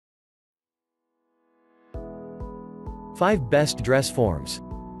5 Best Dress Forms.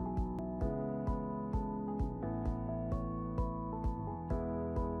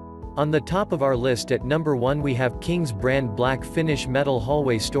 On the top of our list at number 1 we have King's Brand Black Finish Metal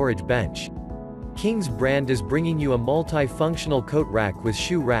Hallway Storage Bench. King's Brand is bringing you a multi-functional coat rack with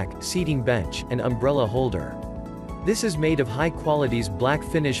shoe rack, seating bench, and umbrella holder. This is made of high-qualities black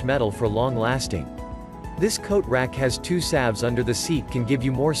finish metal for long-lasting. This coat rack has 2 salves under the seat can give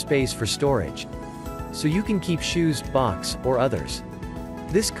you more space for storage. So you can keep shoes, box, or others.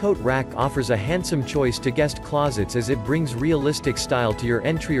 This coat rack offers a handsome choice to guest closets as it brings realistic style to your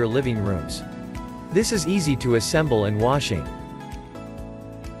entry or living rooms. This is easy to assemble and washing.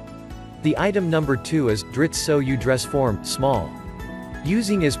 The item number 2 is Dritz So You Dress Form, Small.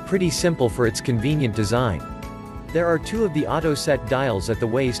 Using is pretty simple for its convenient design. There are 2 of the auto set dials at the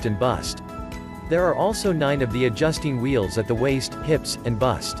waist and bust. There are also 9 of the adjusting wheels at the waist, hips, and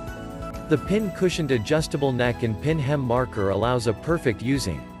bust. The pin-cushioned adjustable neck and pin hem marker allows a perfect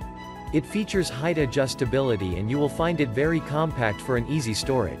using. It features height adjustability and you will find it very compact for an easy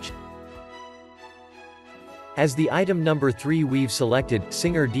storage. As the item number 3 we've selected,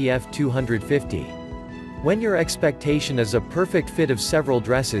 Singer DF250. When your expectation is a perfect fit of several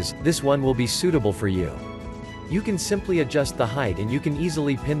dresses, this one will be suitable for you. You can simply adjust the height and you can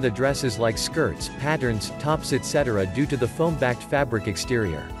easily pin the dresses like skirts, patterns, tops etc. due to the foam-backed fabric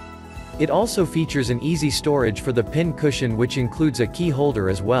exterior. It also features an easy storage for the pin cushion which includes a key holder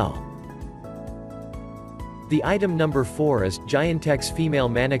as well. The item number 4 is Giantex Female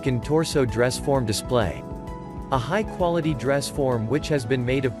Mannequin Torso Dress Form Display. A high-quality dress form which has been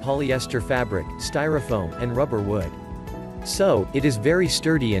made of polyester fabric, styrofoam, and rubber wood. So, it is very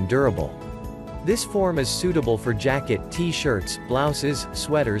sturdy and durable. This form is suitable for jacket, t-shirts, blouses,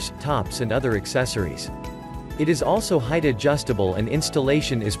 sweaters, tops and other accessories. It is also height adjustable and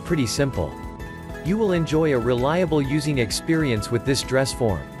installation is pretty simple. You will enjoy a reliable using experience with this dress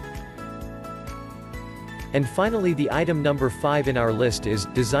form. And finally the item number 5 in our list is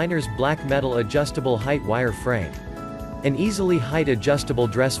Designer's Black Metal Adjustable Height Wire Frame. An easily height adjustable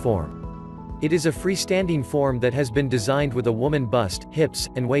dress form. It is a freestanding form that has been designed with a woman bust, hips,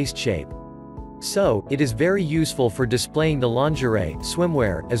 and waist shape. So, it is very useful for displaying the lingerie,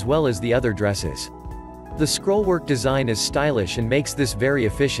 swimwear, as well as the other dresses. The scrollwork design is stylish and makes this very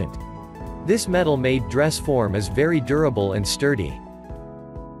efficient. This metal-made dress form is very durable and sturdy.